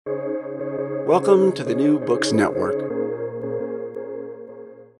Welcome to the New Books Network.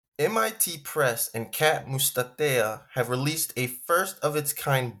 MIT Press and Kat Mustatea have released a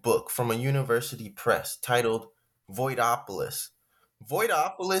first-of-its-kind book from a university press titled Voidopolis.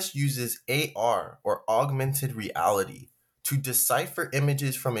 Voidopolis uses AR, or augmented reality, to decipher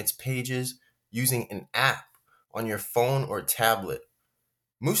images from its pages using an app on your phone or tablet.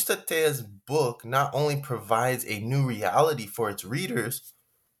 Mustatea's book not only provides a new reality for its readers,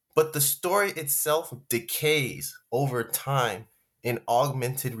 but the story itself decays over time in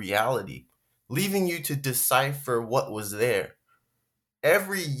augmented reality, leaving you to decipher what was there.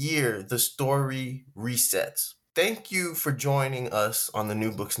 Every year, the story resets. Thank you for joining us on the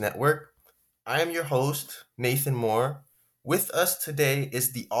New Books Network. I am your host, Nathan Moore. With us today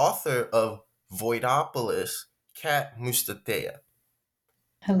is the author of Voidopolis, Kat Mustatea.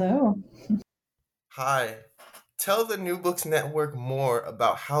 Hello. Hi. Tell the New Books Network more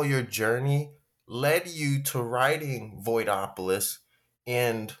about how your journey led you to writing Voidopolis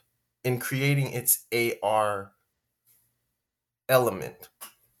and in creating its AR element.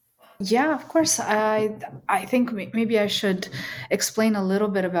 Yeah, of course. I think maybe I should explain a little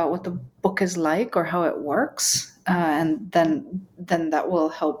bit about what the book is like or how it works, and then that will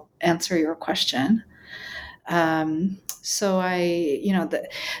help answer your question. So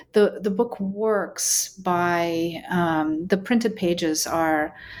the book works by the printed pages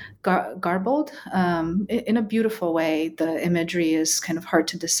are garbled in a beautiful way. The imagery is kind of hard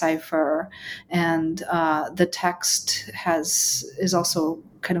to decipher, and the text is also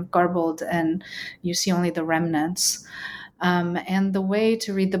kind of garbled, and you see only the remnants. And the way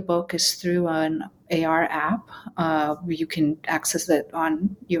to read the book is through an AR app. You can access it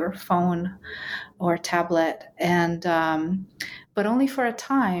on your phone or tablet, and but only for a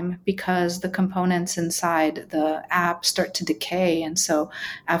time, because the components inside the app start to decay, and so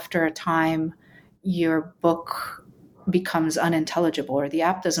after a time, your book becomes unintelligible, or the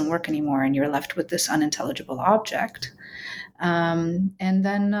app doesn't work anymore, and you're left with this unintelligible object. And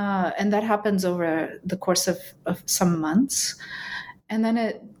that happens over the course of some months, and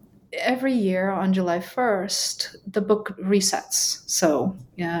then every year on July 1st, the book resets. So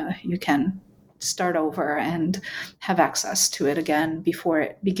you can start over and have access to it again before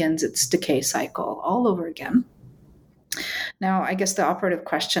it begins its decay cycle all over again. Now, I guess the operative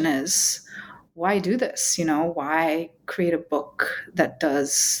question is, why do this? Why create a book that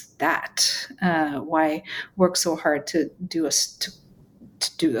does that? Why work so hard to do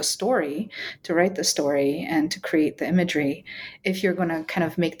the story, to write the story, and to create the imagery, if you're going to kind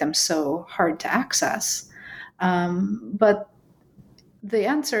of make them so hard to access? But the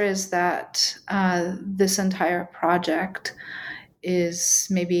answer is that this entire project is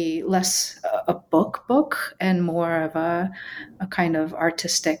maybe less a book and more of a kind of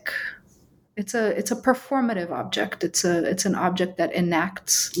artistic. It's a performative object. It's an object that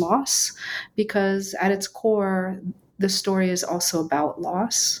enacts loss, because at its core, the story is also about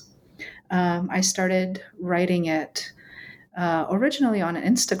loss. I started writing it originally on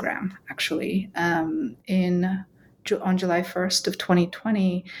Instagram, actually, on July 1st of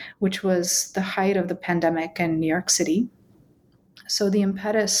 2020, which was the height of the pandemic in New York City. So the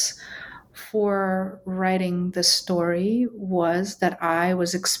impetus for writing this story was that I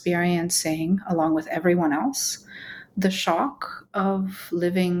was experiencing, along with everyone else, the shock of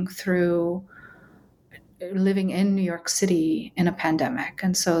living in New York City in a pandemic.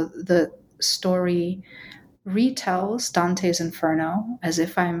 And so the story retells Dante's Inferno as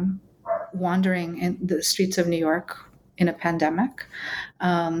if I'm wandering in the streets of New York in a pandemic.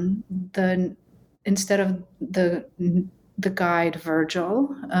 Instead of the guide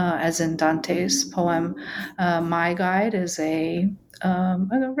Virgil, as in Dante's poem, my guide is a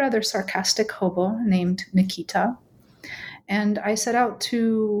rather sarcastic hobo named Nikita. And I set out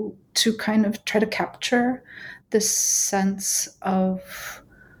to kind of try to capture this sense of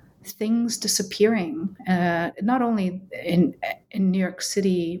things disappearing, not only in New York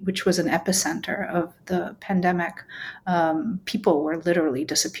City, which was an epicenter of the pandemic. People were literally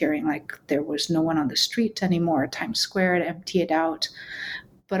disappearing, like there was no one on the street anymore. Times Square had emptied out,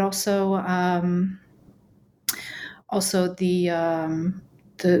 but also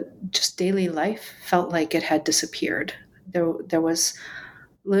the just daily life felt like it had disappeared. There was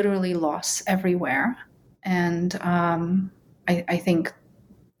literally loss everywhere, and I think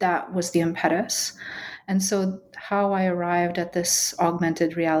that was the impetus. And so how I arrived at this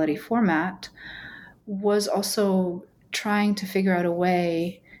augmented reality format was also trying to figure out a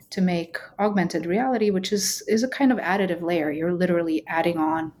way to make augmented reality, which is a kind of additive layer. You're literally adding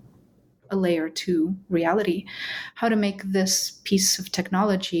on a layer two reality, how to make this piece of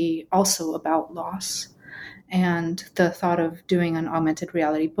technology also about loss. And the thought of doing an augmented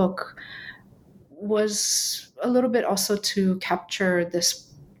reality book was a little bit also to capture this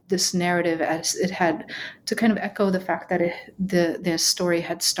narrative, as it had to kind of echo the fact that the story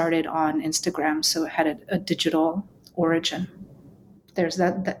had started on Instagram, so it had a digital origin. There's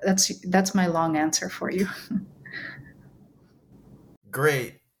that's my long answer for you.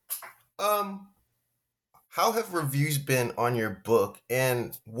 Great. Um, how have reviews been on your book,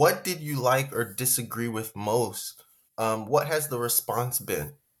 and what did you like or disagree with most? What has the response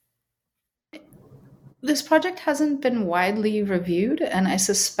been? This project hasn't been widely reviewed, and I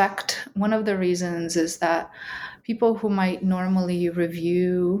suspect one of the reasons is that people who might normally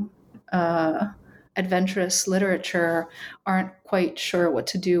review uh, adventurous literature aren't quite sure what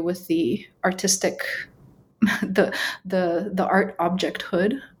to do with the artistic the the art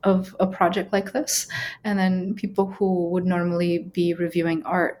objecthood of a project like this, and then people who would normally be reviewing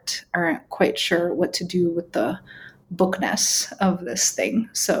art aren't quite sure what to do with the bookness of this thing.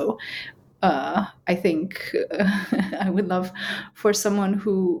 So I think I would love for someone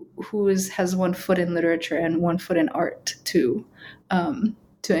who has one foot in literature and one foot in art to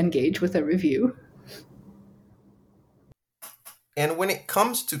engage with a review. And when it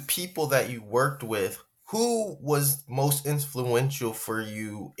comes to people that you worked with, who was most influential for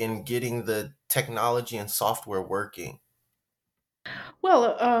you in getting the technology and software working? Well,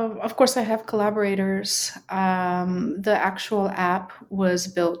 of course, I have collaborators. The actual app was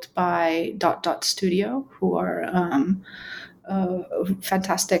built by Dot Dot Studio, who are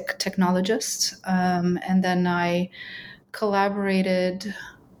fantastic technologists, and then I collaborated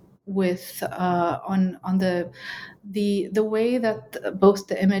with on the way that both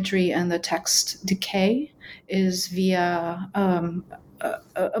the imagery and the text decay is via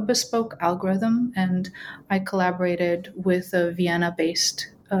a bespoke algorithm, and I collaborated with a Vienna-based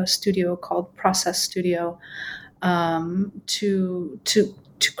studio called Process Studio to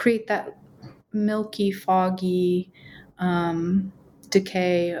create that milky, foggy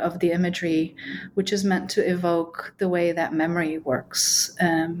decay of the imagery, which is meant to evoke the way that memory works,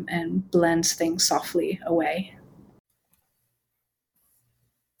 and blends things softly away.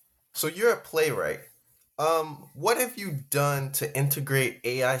 So you're a playwright. What have you done to integrate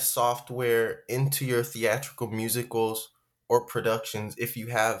AI software into your theatrical musicals or productions, if you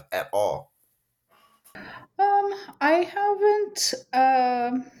have at all? I haven't.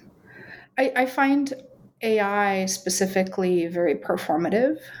 I find AI specifically very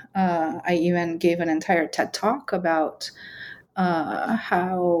performative. I even gave an entire TED talk about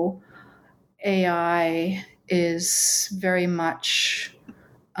how AI is very much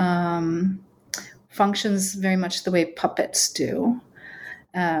functions very much the way puppets do.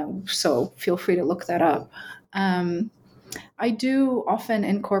 So feel free to look that up. Um, I do often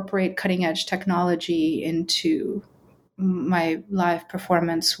incorporate cutting edge technology into my live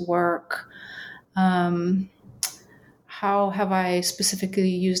performance work. Um, how have I specifically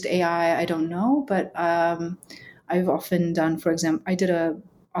used AI? I don't know, but I've often done, for example, I did a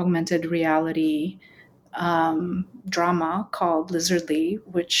augmented reality drama called Lizardly,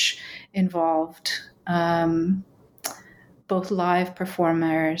 which involved both live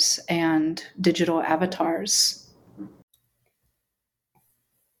performers and digital avatars.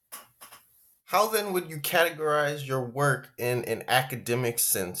 How then would you categorize your work in an academic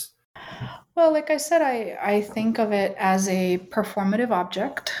sense? Well, like I said, I think of it as a performative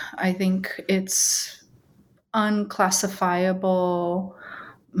object. I think its unclassifiable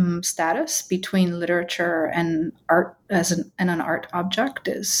status between literature and art and an art object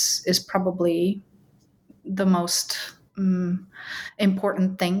is probably the most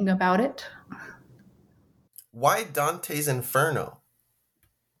important thing about it. Why Dante's Inferno?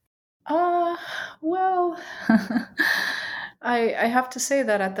 Uh, well, I have to say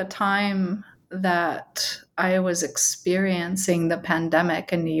that at the time that I was experiencing the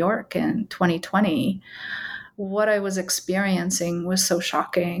pandemic in New York in 2020, what I was experiencing was so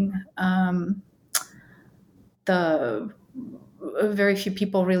shocking. The very few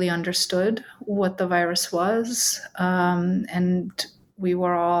people really understood what the virus was, and we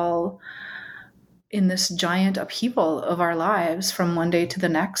were all in this giant upheaval of our lives from one day to the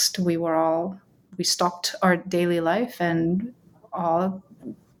next. We stopped our daily life and all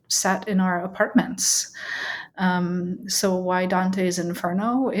sat in our apartments. So why Dante's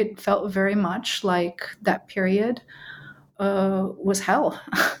Inferno? It felt very much like that period was hell.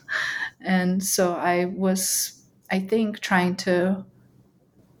 And so I was, I think, trying to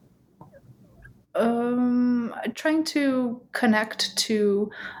trying to connect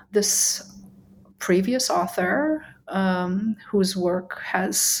to this previous author whose work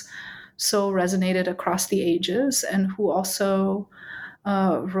has so resonated across the ages, and who also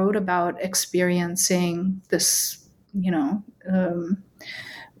wrote about experiencing this,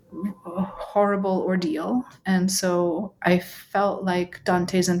 horrible ordeal. And so I felt like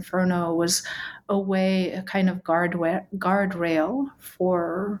Dante's Inferno was a kind of guardrail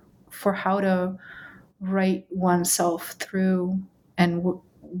for how to write oneself through and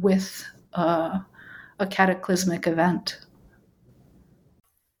with a cataclysmic event.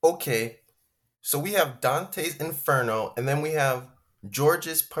 Okay, so we have Dante's Inferno, and then we have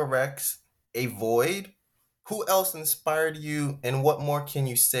Georges Perec's A Void. Who else inspired you, and what more can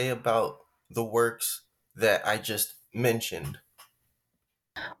you say about the works that I just mentioned?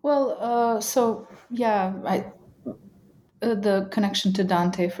 Well, so yeah, the connection to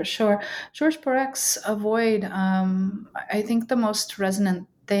Dante for sure. Georges Perec's Avoid, I think the most resonant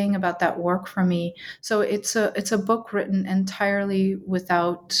thing about that work for me. So it's a book written entirely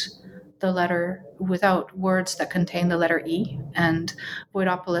without words that contain the letter E, and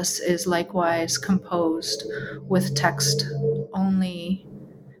Voidopolis is likewise composed with text only,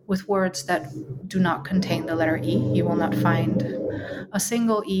 with words that do not contain the letter E. You will not find a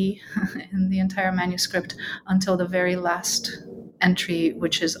single E in the entire manuscript until the very last entry,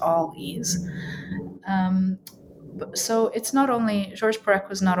 which is all E's. Um, so it's not only, Georges Perec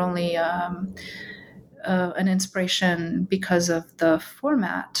was not only an inspiration because of the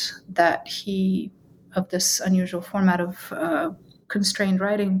format of this unusual format of constrained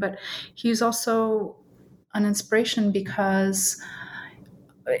writing, but he's also an inspiration because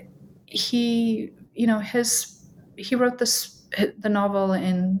he, he wrote the novel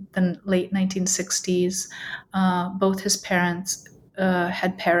in the late 1960s. Both his parents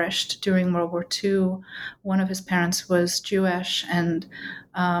had perished during World War II. One of his parents was Jewish, and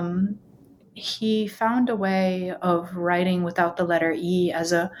he found a way of writing without the letter E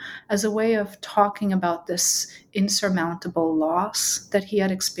as a way of talking about this insurmountable loss that he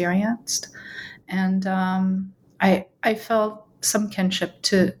had experienced. And I felt some kinship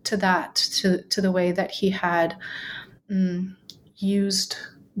to that, to the way that he had used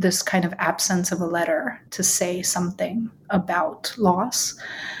this kind of absence of a letter to say something about loss.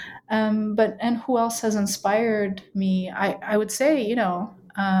 And who else has inspired me? I would say,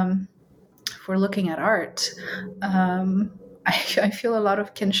 if we're looking at art, I feel a lot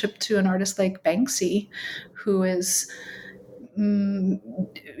of kinship to an artist like Banksy, who is,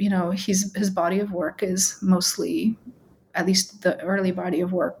 his body of work is mostly, at least the early body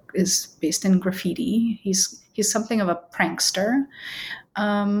of work, is based in graffiti. He's something of a prankster.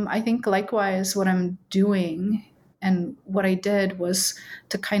 I think likewise what I'm doing and what I did was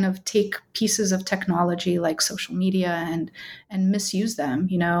to kind of take pieces of technology like social media and misuse them.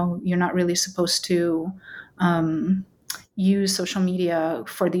 You're not really supposed to use social media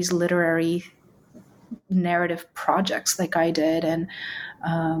for these literary narrative projects like I did. And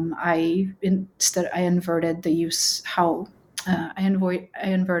I inverted the use, how I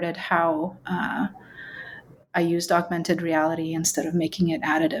inverted how I used augmented reality. Instead of making it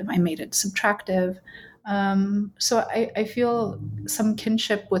additive, I made it subtractive. So I feel some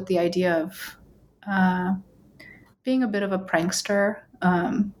kinship with the idea of being a bit of a prankster,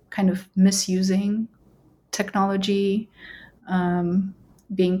 kind of misusing technology,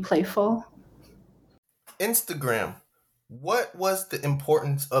 being playful. Instagram. What was the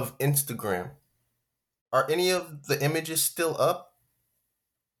importance of Instagram? Are any of the images still up?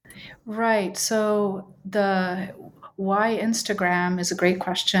 Right. So the why Instagram is a great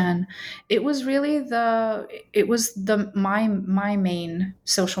question. It was my main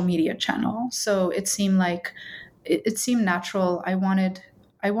social media channel. So it seemed natural. I wanted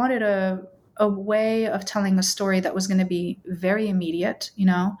a way of telling a story that was going to be very immediate.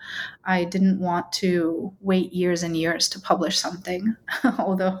 I didn't want to wait years and years to publish something,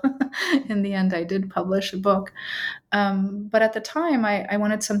 although in the end I did publish a book. But at the time, I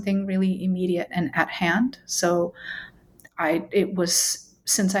wanted something really immediate and at hand. So it was,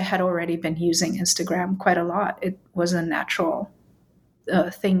 since I had already been using Instagram quite a lot, it was a natural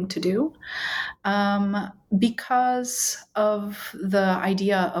thing to do. Because of the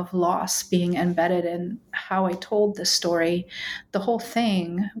idea of loss being embedded in how I told the story, the whole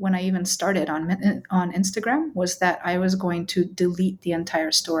thing, when I even started on Instagram, was that I was going to delete the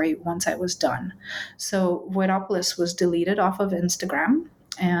entire story once I was done. So Voidopolis was deleted off of Instagram,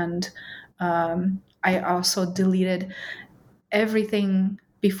 and I also deleted everything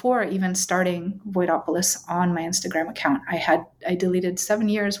before even starting Voidopolis on my Instagram account. I deleted 7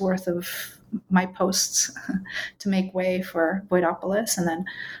 years worth of my posts to make way for Voidopolis, and then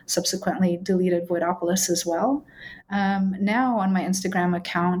subsequently deleted Voidopolis as well. Now on my Instagram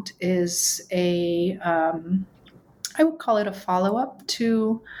account is I would call it a follow up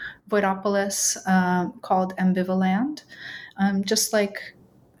to Voidopolis, called Ambivalent. Just like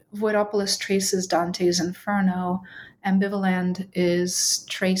Voidopolis traces Dante's Inferno, Ambivalent is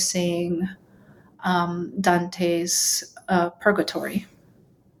tracing Dante's Purgatory.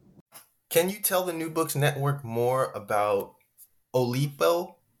 Can you tell the New Books Network more about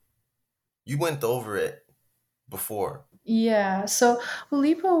Olipo? You went over it before. Yeah, so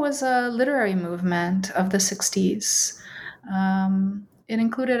Oulipo was a literary movement of the 60s. It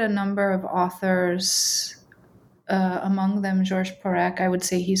included a number of authors, among them Georges Perec. I would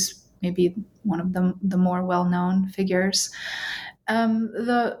say he's maybe one of the more well-known figures.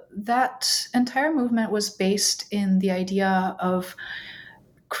 That entire movement was based in the idea of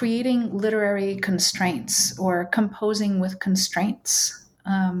creating literary constraints or composing with constraints,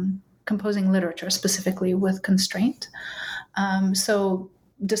 composing literature specifically with constraint. So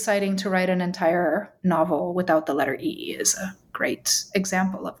deciding to write an entire novel without the letter E is a great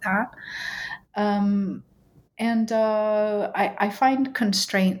example of that. And I find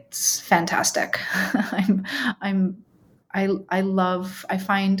constraints fantastic. I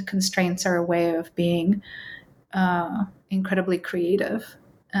find constraints are a way of being incredibly creative.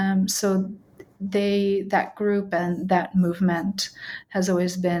 So that group and that movement has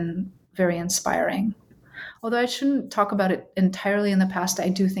always been very inspiring. Although I shouldn't talk about it entirely in the past, I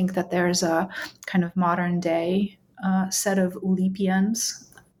do think that there's a kind of modern day set of Oulipians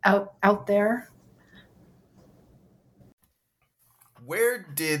out there. Where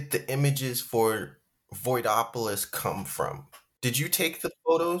did the images for Voidopolis come from? Did you take the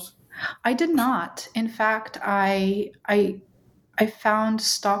photos? I did not. In fact, I found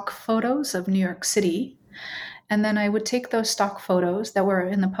stock photos of New York City, and then I would take those stock photos that were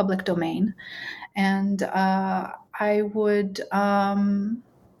in the public domain, and I would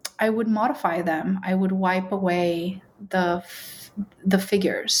modify them. I would wipe away the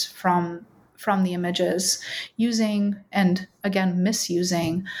figures from the images, using and again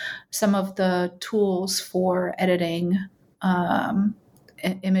misusing some of the tools for editing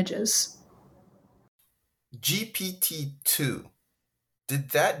images. GPT-2. Did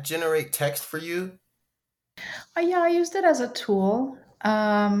that generate text for you? Yeah, I used it as a tool.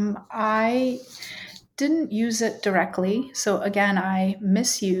 I didn't use it directly. So again, I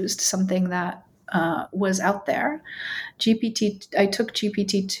misused something that was out there. I took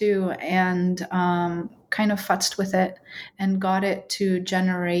GPT-2 and kind of futzed with it and got it to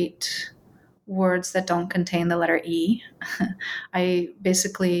generate words that don't contain the letter E. I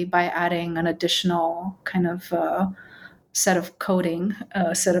basically, by adding an additional kind of set of coding,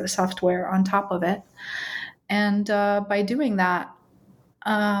 set of software on top of it, and by doing that,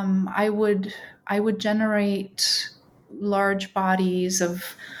 I would generate large bodies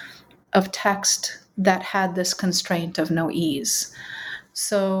of text that had this constraint of no ease.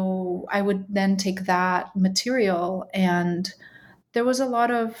 So I would then take that material, and there was a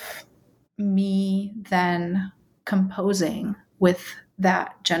lot of me then composing with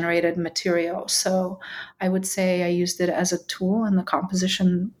that generated material. So I would say I used it as a tool in the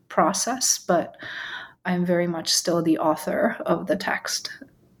composition process, but I'm very much still the author of the text.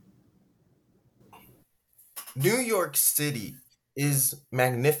 New York City is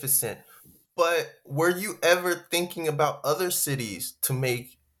magnificent, but were you ever thinking about other cities to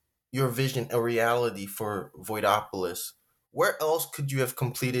make your vision a reality for Voidopolis? Where else could you have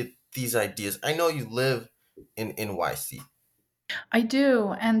completed these ideas? I know you live in NYC. I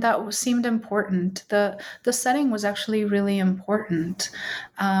do, and that seemed important. The setting was actually really important.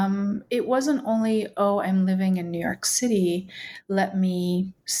 It wasn't only, oh, I'm living in New York City, let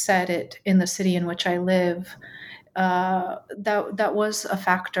me set it in the city in which I live. That was a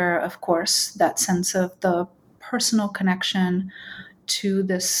factor, of course, that sense of the personal connection to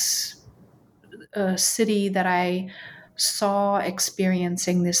this city that I saw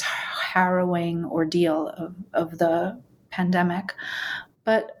experiencing this harrowing ordeal of the pandemic.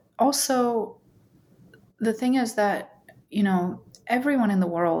 But also, the thing is that, everyone in the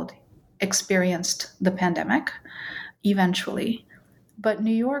world experienced the pandemic eventually. But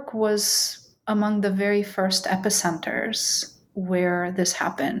New York was among the very first epicenters where this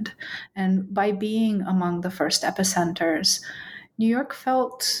happened. And by being among the first epicenters, New York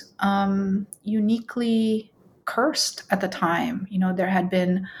felt uniquely cursed at the time. There had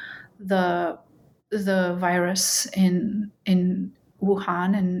been the virus in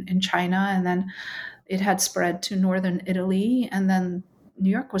Wuhan in China, and then it had spread to northern Italy, and then New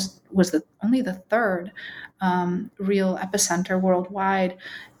York was the only the third real epicenter worldwide,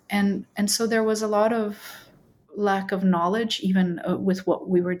 and so there was a lot of lack of knowledge, even with what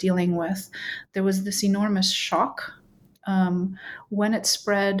we were dealing with. There was this enormous shock when it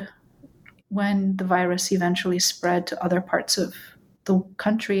spread, when the virus eventually spread to other parts of the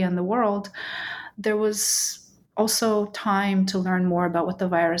country and the world. There was also time to learn more about what the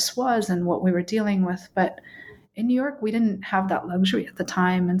virus was and what we were dealing with. But in New York, we didn't have that luxury at the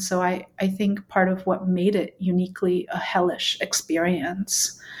time. And so I think part of what made it uniquely a hellish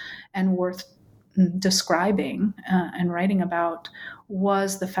experience and worth describing and writing about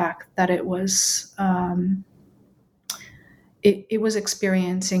was the fact that it was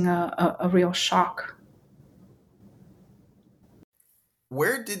experiencing a real shock.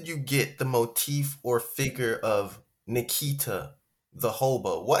 Where did you get the motif or figure of Nikita, the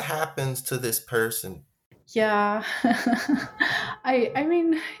hobo? What happens to this person? Yeah. I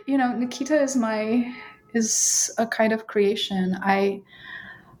mean, Nikita is a kind of creation.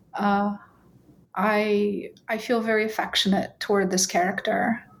 Uh I feel very affectionate toward this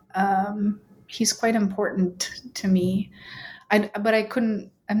character. He's quite important to me. But I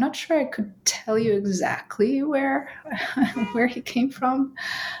couldn't. I'm not sure I could tell you exactly where where he came from.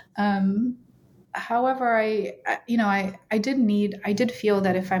 Um, However, I did feel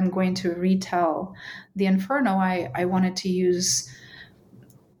that if I'm going to retell the Inferno, I wanted to use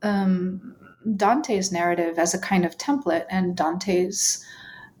Dante's narrative as a kind of template, and Dante's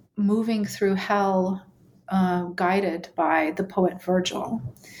moving through hell, guided by the poet Virgil.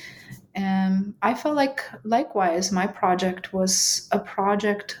 And I felt like, likewise, my project was a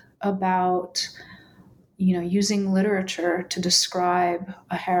project about, using literature to describe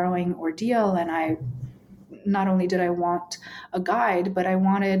a harrowing ordeal. And I not only did I want a guide, but I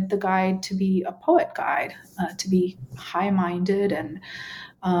wanted the guide to be a poet guide, to be high-minded and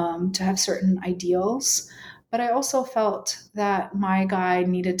to have certain ideals. But I also felt that my guide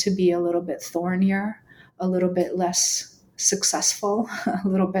needed to be a little bit thornier, a little bit less successful, a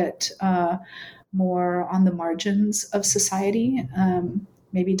little bit more on the margins of society,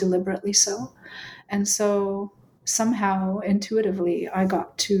 maybe deliberately so. And so somehow, intuitively, I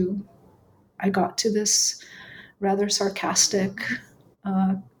got to this rather sarcastic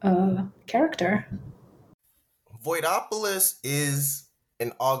character. Voidopolis is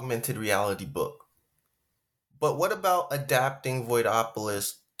an augmented reality book. But what about adapting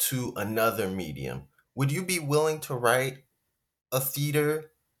Voidopolis to another medium? Would you be willing to write a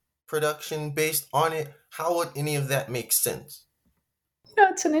theater production based on it? How would any of that make sense?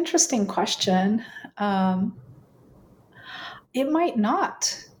 It's an interesting question. Um, it might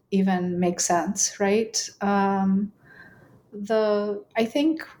not even make sense, right? The I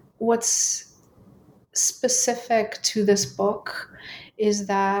think what's specific to this book is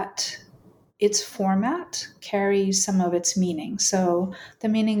that its format carries some of its meaning. So the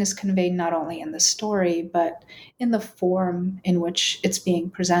meaning is conveyed not only in the story, but in the form in which it's being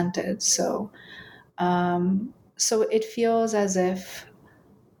presented. So it feels as if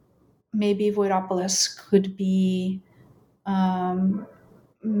maybe Voidopolis could be um,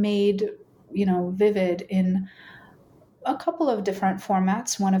 made, vivid in a couple of different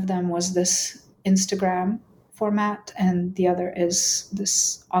formats. One of them was this Instagram format, and the other is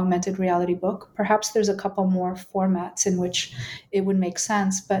this augmented reality book. Perhaps there's a couple more formats in which it would make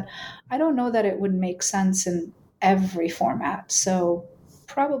sense, but I don't know that it would make sense in every format. So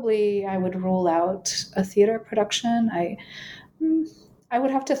probably I would rule out a theater production. Hmm, I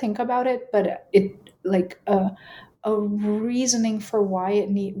would have to think about it, but it like a reasoning for why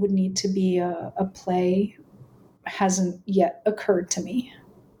would need to be a play hasn't yet occurred to me.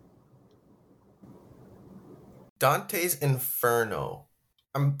 Dante's Inferno.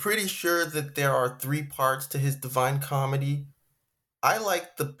 I'm pretty sure that there are three parts to his Divine Comedy. I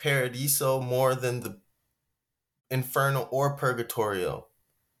like the Paradiso more than the Inferno or Purgatorio.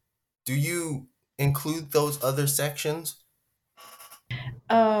 Do you include those other sections?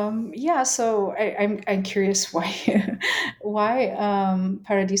 Yeah, so I'm curious why why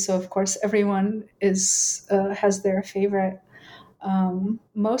Paradiso. Of course, everyone is has their favorite.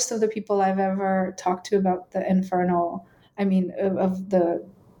 Most of the people I've ever talked to about the Inferno, I mean, of the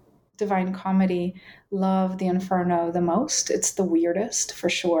Divine Comedy, love the Inferno the most. It's the weirdest for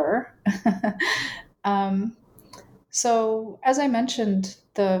sure. um, so, as I mentioned,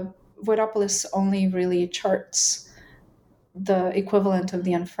 the Voidopolis only really charts the equivalent of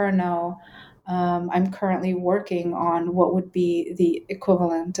the Inferno. I'm currently working on what would be the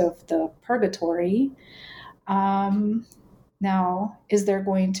equivalent of the Purgatory. Um, Now, is there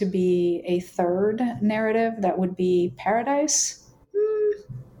going to be a third narrative that would be Paradise?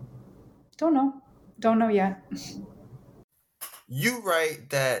 Don't know. Don't know yet. You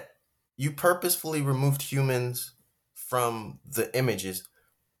write that you purposefully removed humans from the images,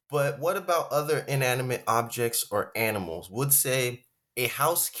 but what about other inanimate objects or animals? Would, say, a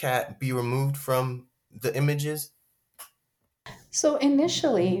house cat be removed from the images? So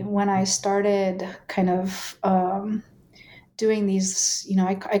initially, when I started kind of doing these,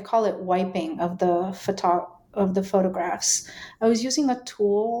 I call it wiping of the photographs. I was using a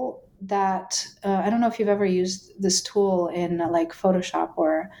tool that I don't know if you've ever used this tool in like Photoshop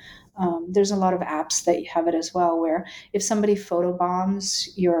or there's a lot of apps that have it as well. Where if somebody photobombs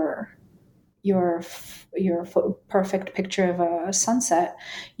your perfect picture of a sunset,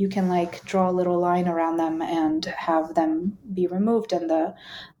 you can like draw a little line around them and have them be removed, and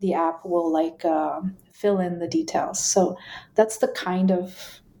the app will like fill in the details. So that's the kind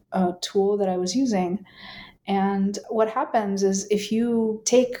of tool that I was using. And what happens is if you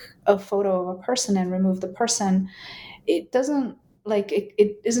take a photo of a person and remove the person, it doesn't like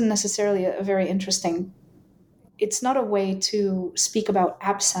it isn't necessarily a very interesting, it's not a way to speak about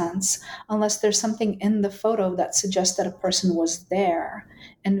absence unless there's something in the photo that suggests that a person was there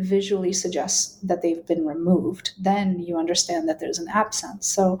and visually suggests that they've been removed. Then you understand that there's an absence.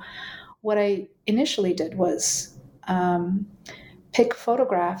 So, what I initially did was pick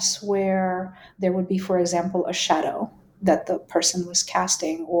photographs where there would be, for example, a shadow that the person was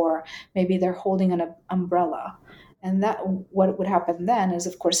casting, or maybe they're holding an umbrella. And that what would happen then is,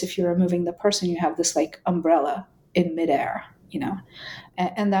 of course, if you're removing the person, you have this like umbrella in midair,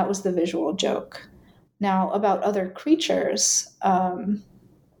 and that was the visual joke. Now, about other creatures,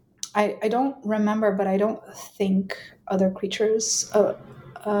 I don't remember, but I don't think other creatures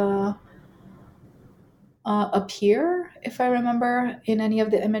uh, appear, if I remember, in any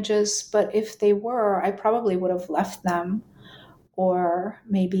of the images. But if they were, I probably would have left them, or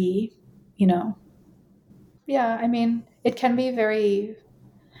maybe, you know, yeah, I mean, it can be very.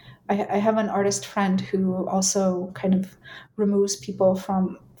 I have an artist friend who also kind of removes people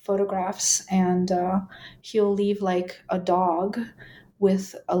from photographs, and he'll leave like a dog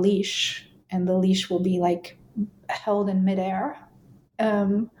with a leash, and the leash will be like held in midair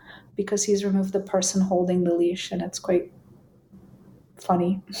um, because he's removed the person holding the leash, and it's quite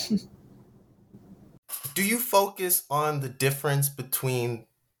funny. Do you focus on the difference between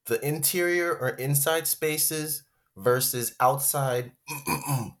the interior or inside spaces versus outside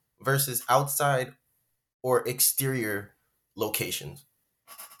versus outside or exterior locations?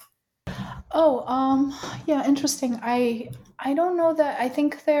 Oh, yeah, interesting. I don't know that. I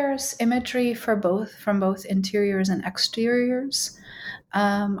think there's imagery for both, from both interiors and exteriors.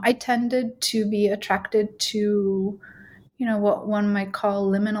 I tended to be attracted to, what one might call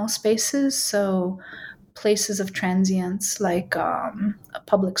liminal spaces. So places of transience, like a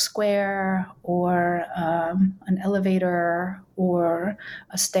public square, or an elevator, or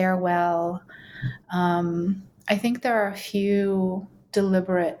a stairwell. I think there are a few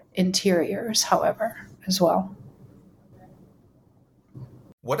deliberate interiors, however, as well.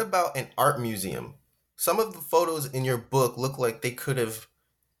 What about an art museum? Some of the photos in your book look like they could have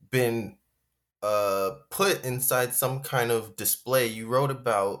been put inside some kind of display. You wrote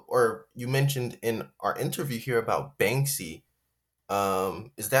about, or you mentioned in our interview here, about Banksy.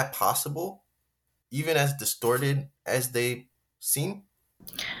 Is that possible, even as distorted as they seem?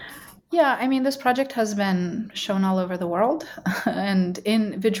 Yeah, I mean, this project has been shown all over the world and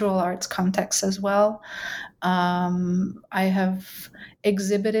in visual arts contexts as well. I have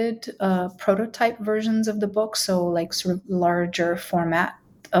exhibited prototype versions of the book, so like sort of larger format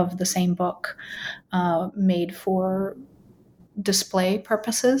of the same book, made for display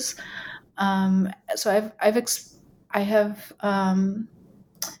purposes. So I have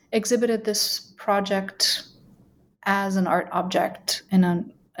exhibited this project as an art object in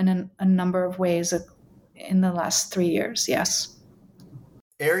a number of ways in the last 3 years. Yes.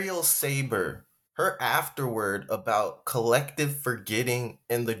 Ariel Saber, her afterword about collective forgetting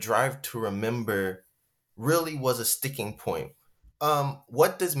and the drive to remember really was a sticking point.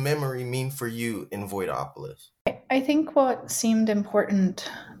 What does memory mean for you in Voidopolis? I think what seemed important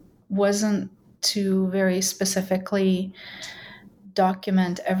wasn't to very specifically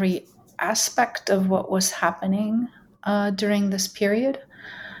document every aspect of what was happening during this period,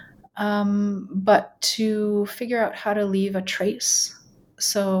 but to figure out how to leave a trace.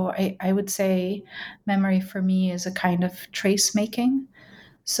 So I would say memory for me is a kind of trace making.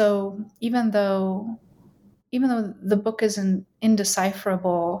 So even though the book is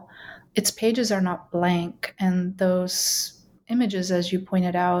indecipherable, its pages are not blank, and those images, as you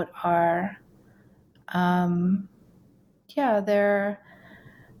pointed out, are, yeah,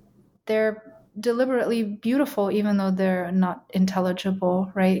 they're deliberately beautiful, even though they're not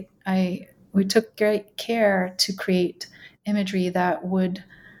intelligible, right? We took great care to create imagery that would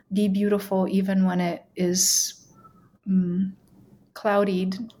be beautiful even when it is mm,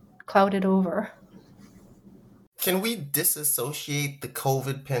 clouded over. Can we disassociate the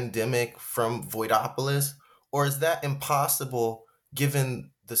COVID pandemic from Voidopolis, or is that impossible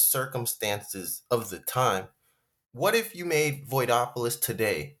given the circumstances of the time? What if you made Voidopolis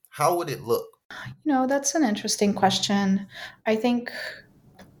today? How would it look? That's an interesting question. I think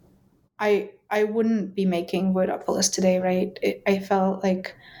I wouldn't be making Voidopolis today, right? I felt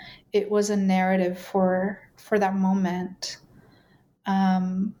like it was a narrative for that moment.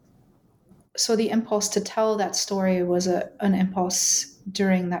 Um, so the impulse to tell that story was an impulse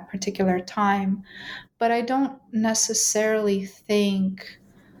during that particular time. But I don't necessarily think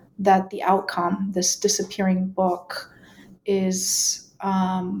that the outcome, this disappearing book, is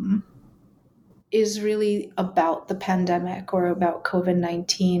really about the pandemic or about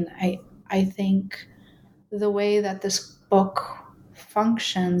COVID-19. I think the way that this book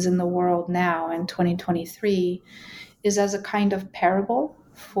functions in the world now in 2023 is as a kind of parable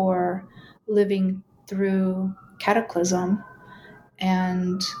for living through cataclysm.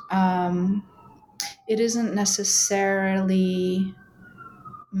 And it isn't necessarily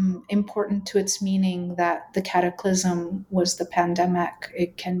important to its meaning that the cataclysm was the pandemic.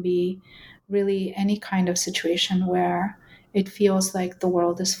 It can be really any kind of situation where it feels like the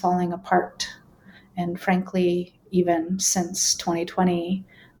world is falling apart. And frankly, even since 2020,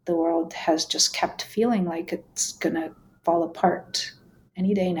 the world has just kept feeling like it's going to fall apart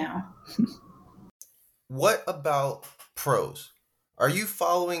any day now. What about prose? Are you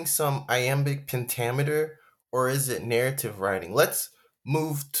following some iambic pentameter, or is it narrative writing? Let's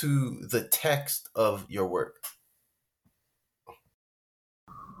move to the text of your work.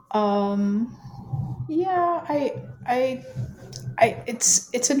 Um, yeah,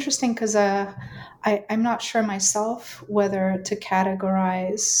 it's interesting because I'm not sure myself whether to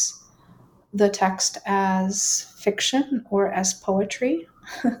categorize the text as fiction or as poetry.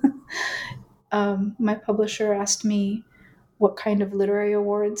 My publisher asked me what kind of literary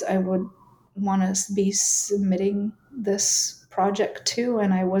awards I would want to be submitting this project to,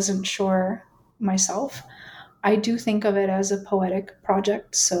 and I wasn't sure myself. I do think of it as a poetic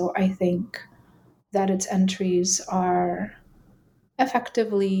project, so I think that its entries are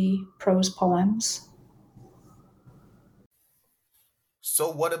effectively prose poems.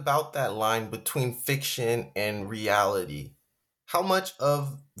 So, what about that line between fiction and reality? How much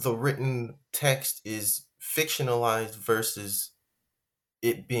of the written text is fictionalized versus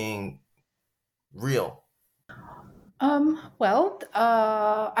it being real?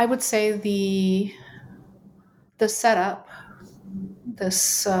 I would say the setup,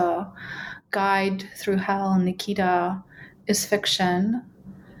 this guide through hell, Nikita, is fiction.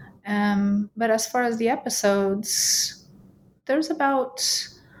 But as far as the episodes, there's about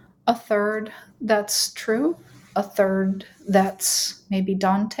a third that's true, a third that's maybe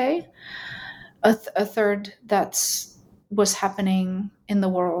Dante, a third that's was happening in the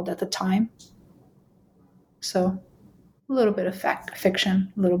world at the time. So a little bit of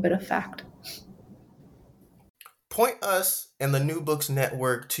fiction, a little bit of fact. Point us and the New Books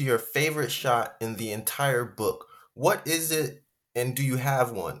Network to your favorite shot in the entire book. What is it, and do you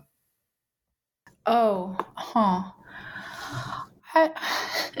have one? Oh, huh. I,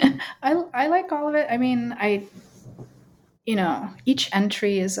 I like all of it. I mean, each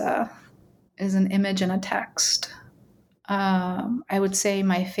entry is an image and a text. I would say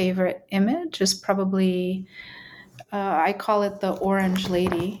my favorite image is probably I call it the Orange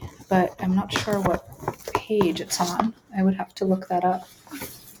Lady, but I'm not sure what page it's on. I would have to look that up.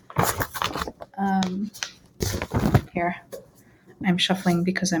 Um, Here, I'm shuffling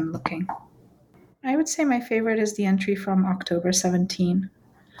because I'm looking. I would say my favorite is the entry from October 17.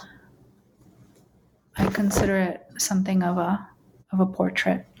 I consider it something of a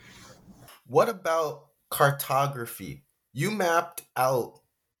portrait. What about cartography? You mapped out.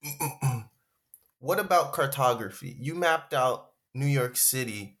 What about cartography? You mapped out New York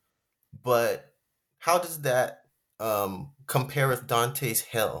City, but how does that compare with Dante's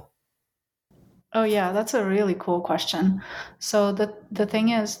Hell? Oh yeah, that's a really cool question. So the thing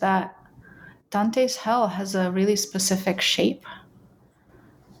is that Dante's Hell has a really specific shape.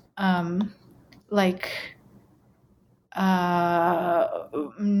 Um, like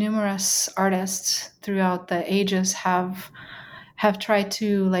numerous artists throughout the ages have tried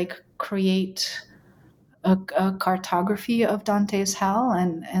to like create a cartography of Dante's hell,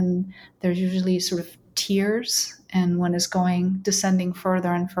 and there's usually sort of tiers, and one is going descending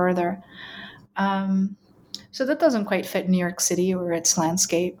further and further. Um, so that doesn't quite fit New York City or its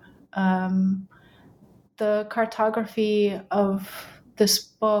landscape. Um, the cartography of this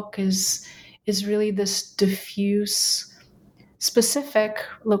book is really this diffuse specific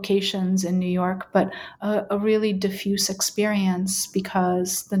locations in New York, but a really diffuse experience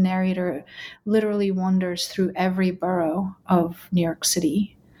because the narrator literally wanders through every borough of New York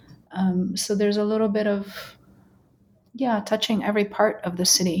City. So there's a little bit of, yeah, touching every part of the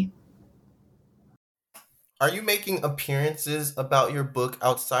city. Are you making appearances about your book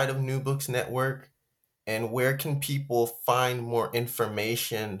outside of New Books Network? And where can people find more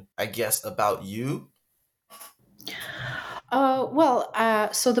information, I guess, about you?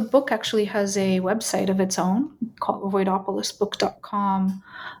 So the book actually has a website of its own called voidopolisbook.com.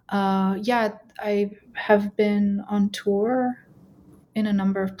 Yeah, I have been on tour in a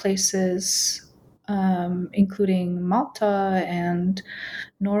number of places, including Malta and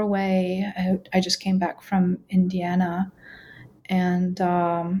Norway. I just came back from Indiana, and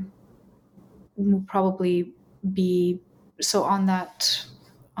will probably be so on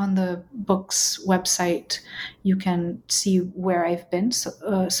the book's website. You can see where I've been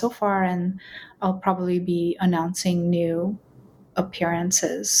so far, and I'll probably be announcing new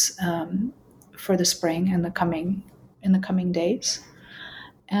appearances for the spring and the coming days.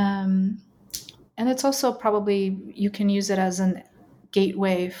 Um, and it's also probably you can use it as an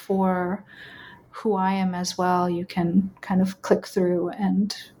gateway for who I am as well. You can kind of click through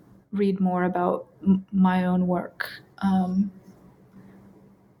and read more about my own work.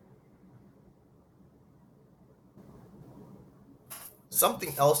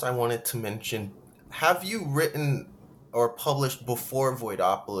 Something else I wanted to mention, have you written or published before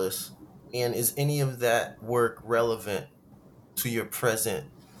Voidopolis? And is any of that work relevant to your present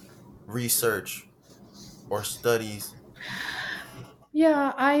research or studies?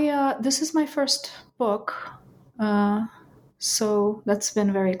 Yeah, I this is my first book, uh, so that's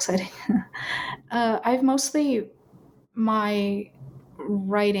been very exciting. I've mostly my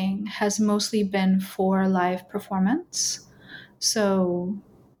writing has mostly been for live performance, so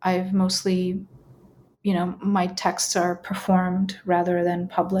I've mostly my texts are performed rather than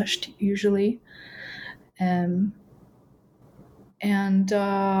published usually. Um, and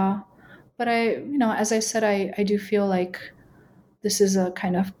But as I said, I do feel like this is a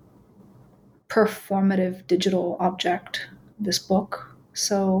kind of performative digital object, this book.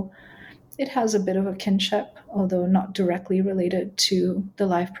 So it has a bit of a kinship, although not directly related to the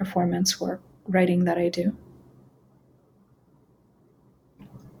live performance work writing that I do.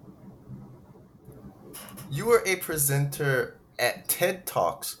 You were a presenter at TED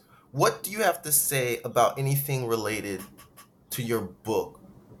Talks. What do you have to say about anything related to your book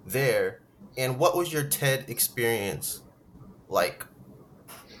there? And what was your TED experience like?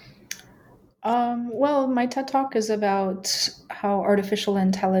 Well, my TED Talk is about how artificial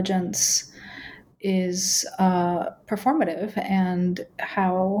intelligence is performative and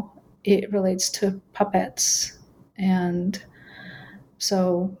how it relates to puppets. And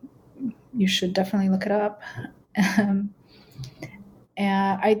so you should definitely look it up. Um,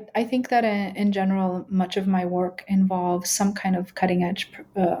 and I think that in general, much of my work involves some kind of cutting edge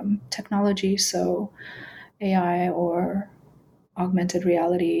technology, so AI or augmented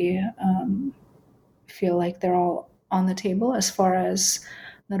reality. Feel like they're all on the table as far as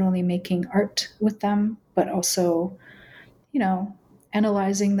not only making art with them, but also, you know,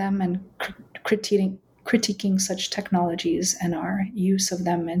 analyzing them and critiquing such technologies and our use of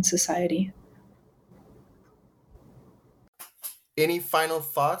them in society. Any final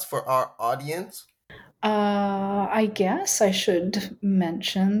thoughts for our audience? I guess I should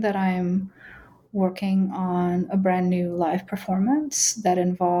mention that I'm working on a brand new live performance that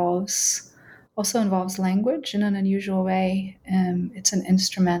involves language in an unusual way. It's an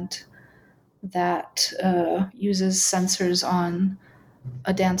instrument that uses sensors on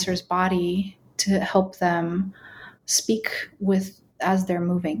a dancer's body to help them speak with as they're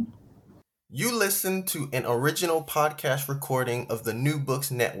moving. You listen to an original podcast recording of the New Books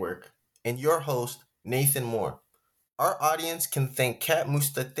Network and your host, Nathan Moore. Our audience can thank Kat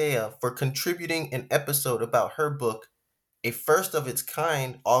Mustatea for contributing an episode about her book, a first of its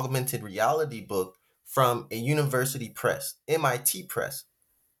kind augmented reality book from a university press, MIT Press,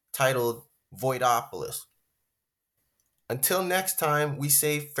 titled Voidopolis. Until next time, we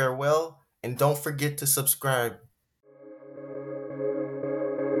say farewell and don't forget to subscribe.